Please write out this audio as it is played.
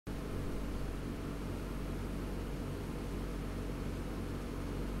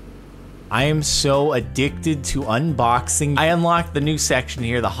I am so addicted to unboxing. I unlocked the new section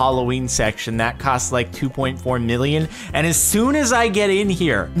here, the Halloween section. That costs like 2.4 million. And as soon as I get in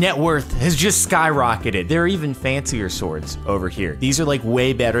here, net worth has just skyrocketed. There are even fancier swords over here. These are like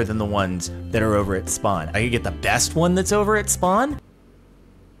way better than the ones that are over at Spawn. I could get the best one that's over at Spawn,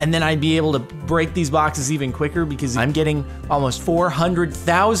 and then I'd be able to break these boxes even quicker because I'm getting almost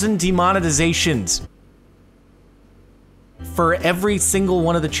 400,000 demonetizations for every single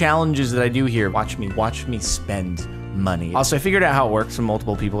one of the challenges that I do here. Watch me spend money. Also, I figured out how it works when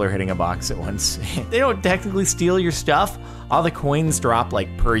multiple people are hitting a box at once. They don't technically steal your stuff. All the coins drop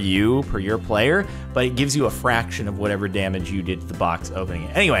like per your player, but it gives you a fraction of whatever damage you did to the box opening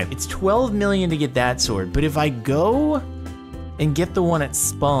it. Anyway, it's 12 million to get that sword, but if I go and get the one at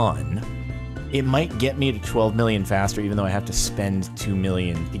Spawn, it might get me to 12 million faster, even though I have to spend 2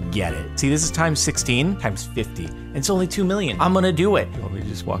 million to get it. See, this is times 16, times 50. It's only 2 million. I'm gonna do it. You want me to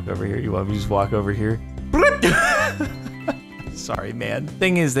just walk over here? You want me to just walk over here? Sorry, man.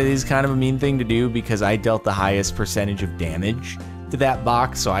 Thing is, that is kind of a mean thing to do because I dealt the highest percentage of damage to that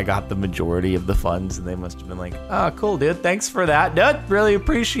box, so I got the majority of the funds, and they must have been like, oh, cool, dude. Thanks for that, dude. Really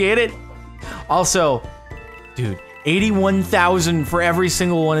appreciate it. Also, dude, 81,000 for every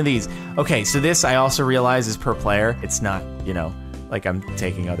single one of these. Okay, so this I also realize is per player. It's not, you know, like I'm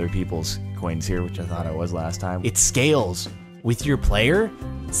taking other people's coins here, which I thought I was last time. It scales with your player.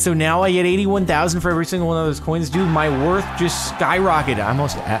 So now I get 81,000 for every single one of those coins. Dude, my worth just skyrocketed.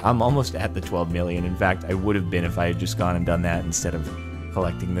 I'm almost at the 12 million. In fact, I would have been if I had just gone and done that instead of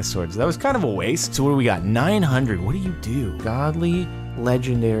collecting this sword. So that was kind of a waste. So what do we got? 900. What do you do? Godly,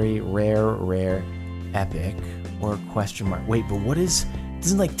 legendary, rare, epic, or question mark. Wait, but what is... It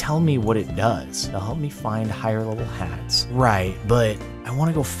doesn't like tell me what it does. It'll help me find higher level hats. Right, but I want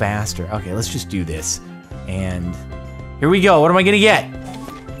to go faster. Okay, let's just do this. And here we go. What am I gonna get?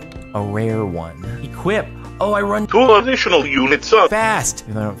 A rare one. Equip. Oh, I run 2 additional units up. Fast.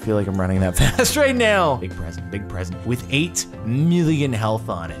 Even though I don't feel like I'm running that fast right now. Big present. With 8 million health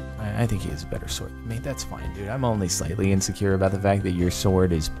on it. I think he has a better sword than me. That's fine, dude. I'm only slightly insecure about the fact that your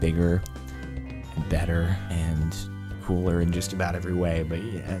sword is bigger and better and cooler in just about every way, but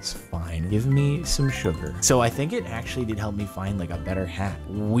yeah, it's fine. Give me some sugar. So I think it actually did help me find like a better hat.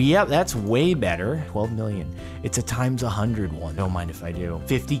 Yep, that's way better. 12 million. It's a times 100 one. Don't mind if I do.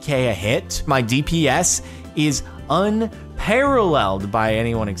 50k a hit. My DPS is unparalleled by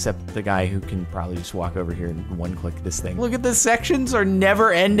anyone except the guy who can probably just walk over here and one-click this thing. Look at the sections are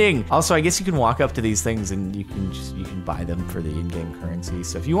never ending. Also, I guess you can walk up to these things and you can buy them for the in-game currency.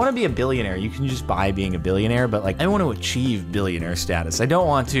 So if you want to be a billionaire, you can just buy being a billionaire, but like I want to achieve billionaire status. I don't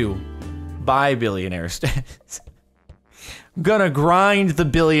want to buy billionaire status. I'm gonna grind the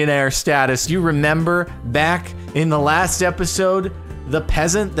billionaire status. You remember back in the last episode, the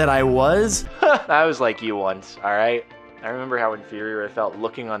peasant that I was? I was like you once, all right? I remember how inferior I felt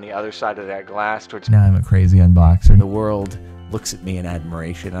looking on the other side of that glass towards... Now I'm a crazy unboxer. The world looks at me in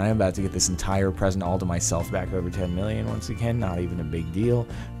admiration, and I'm about to get this entire present all to myself back over 10 million once again. Not even a big deal.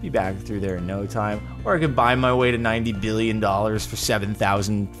 Be back through there in no time. Or I could buy my way to $90 billion for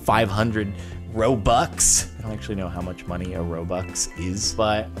 7,500 Robux. I don't actually know how much money a Robux is,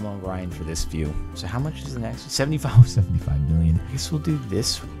 but I'm gonna grind for this view. So how much is the next one? 75 million. I guess we'll do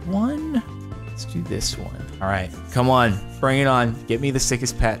this one. Let's do this one. All right, come on, bring it on. Get me the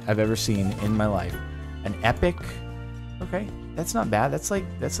sickest pet I've ever seen in my life. An epic. Okay, that's not bad. That's like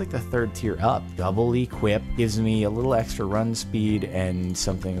the 3rd tier up. Double equip gives me a little extra run speed and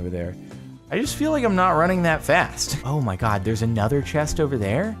something over there. I just feel like I'm not running that fast. Oh my god, there's another chest over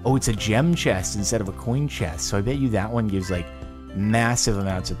there? Oh, it's a gem chest instead of a coin chest. So I bet you that one gives like massive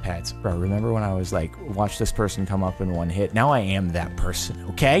amounts of pets. Bro, remember when I was like, watch this person come up in one hit? Now I am that person,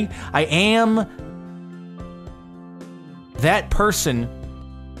 okay? I am that person.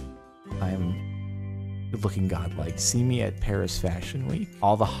 I am looking godlike. See me at Paris Fashion Week.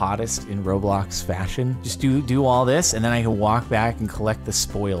 All the hottest in Roblox fashion. Just do all this, and then I can walk back and collect the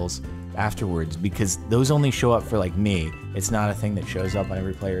spoils afterwards, because those only show up for like me. It's not a thing that shows up on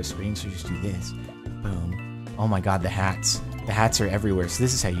every player's screen, so just do this. Boom. Oh my god, the hats. The hats are everywhere, so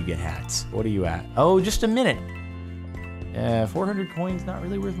this is how you get hats. What are you at? Oh, just a minute. 400 coins, not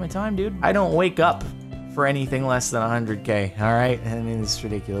really worth my time, dude. I don't wake up for anything less than 100k, all right? I mean, it's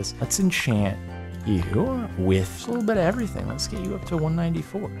ridiculous. Let's enchant you with a little bit of everything. Let's get you up to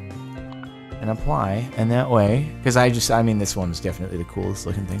 194. And apply, and that way, because I mean, this one's definitely the coolest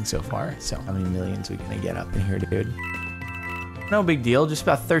looking thing so far. So how many millions we gonna get up in here, dude? No big deal, just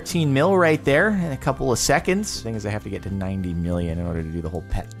about 13 mil right there in a couple of seconds. The thing is, I have to get to 90 million in order to do the whole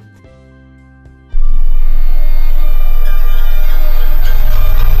pet.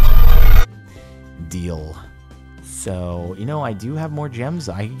 deal. So, you know, I do have more gems.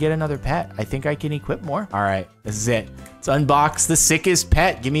 I can get another pet. I think I can equip more. All right, this is it. Let's unbox the sickest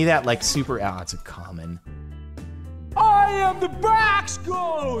pet. Give me that, like, super... Oh, it's a common. I am the box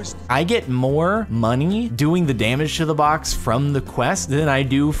ghost! I get more money doing the damage to the box from the quest than I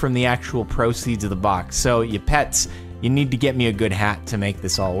do from the actual proceeds of the box. So, you pets... You need to get me a good hat to make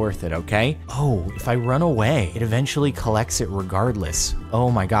this all worth it, okay? Oh, if I run away, it eventually collects it regardless.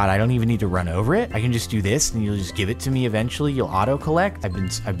 Oh my god, I don't even need to run over it. I can just do this and you'll just give it to me eventually. You'll auto-collect.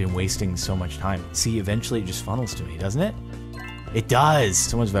 I've been wasting so much time. See, eventually it just funnels to me, doesn't it? It does!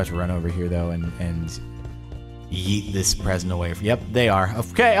 Someone's about to run over here though and yeet this present away. Yep, they are.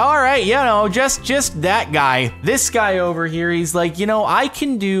 Okay, all right, you know, just that guy. This guy over here, he's like, you know, I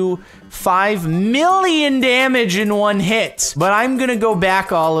can do 5 million damage in one hit, but I'm gonna go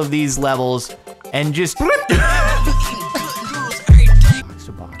back all of these levels and just box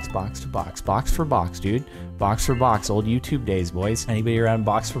to box, box to box, box for box, dude. Box for box, old YouTube days, boys. Anybody around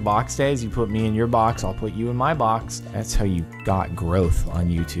box for box days? You put me in your box, I'll put you in my box. That's how you got growth on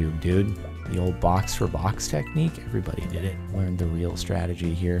YouTube, dude. The old box for box technique, everybody did it. Learned the real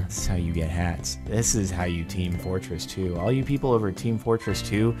strategy here. This is how you get hats. This is how you Team Fortress 2. All you people over at Team Fortress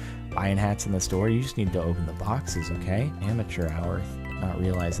 2 buying hats in the store, you just need to open the boxes, okay? Amateur hour, not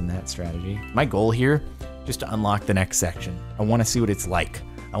realizing that strategy. My goal here, just to unlock the next section. I wanna see what it's like.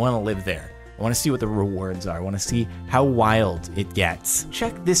 I wanna live there. I want to see what the rewards are. I want to see how wild it gets.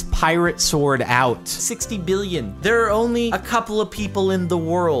 Check this pirate sword out. 60 billion. There are only a couple of people in the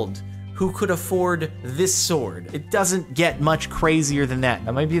world who could afford this sword. It doesn't get much crazier than that.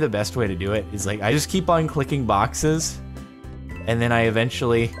 That might be the best way to do it, is like, I just keep on clicking boxes, and then I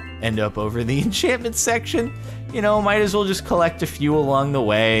eventually end up over the enchantment section. You know, might as well just collect a few along the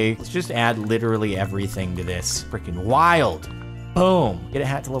way. Let's just add literally everything to this. Freaking wild. Boom. Get a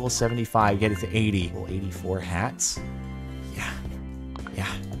hat to level 75, get it to 80. Well, 84 hats? Yeah.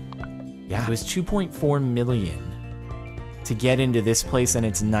 It was 2.4 million to get into this place, and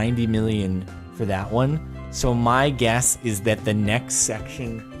it's 90 million for that one. So my guess is that the next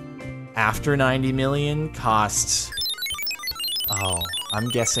section after 90 million costs... Oh, I'm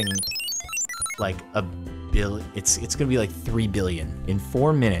guessing like a billion. It's gonna be like 3 billion. In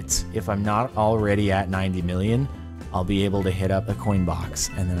 4 minutes, if I'm not already at 90 million, I'll be able to hit up a coin box,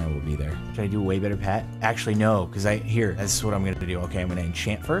 and then I will be there. Should I do a way better pet? Actually, no, because this is what I'm gonna do. Okay, I'm gonna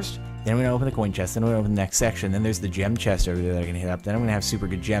enchant first, then I'm gonna open the coin chest, then I'm gonna open the next section, then there's the gem chest over there that I can hit up, then I'm gonna have super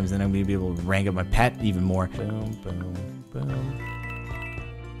good gems, then I'm gonna be able to rank up my pet even more. Boom, boom, boom.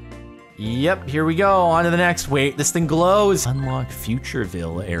 Yep, here we go, on to the next. Wait, this thing glows. Unlock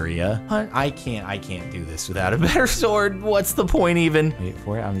Futureville area. I can't do this without a better sword. What's the point even? Wait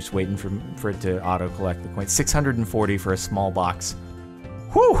for it, I'm just waiting for it to auto-collect the coins. 640 for a small box.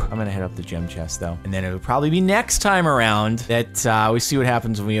 Whew! I'm gonna hit up the gem chest though. And then it'll probably be next time around that we see what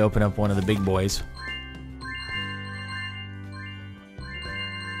happens when we open up one of the big boys.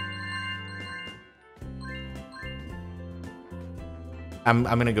 I'm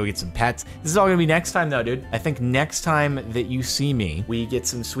gonna go get some pets. This is all gonna be next time though, dude. I think next time that you see me, we get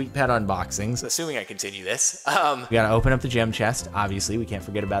some sweet pet unboxings, assuming I continue this. We gotta open up the gem chest, obviously, we can't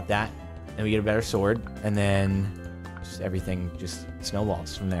forget about that. Then we get a better sword, and then just everything just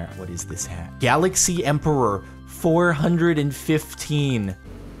snowballs from there. What is this hat? Galaxy Emperor 415.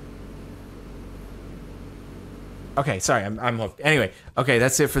 Okay, sorry, I'm hooked. Anyway, okay,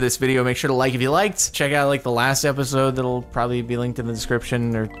 that's it for this video. Make sure to like if you liked. Check out like the last episode that'll probably be linked in the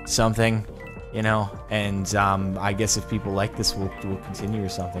description or something, you know. And I guess if people like this, we'll continue or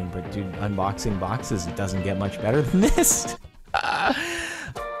something. But dude, unboxing boxes, it doesn't get much better than this.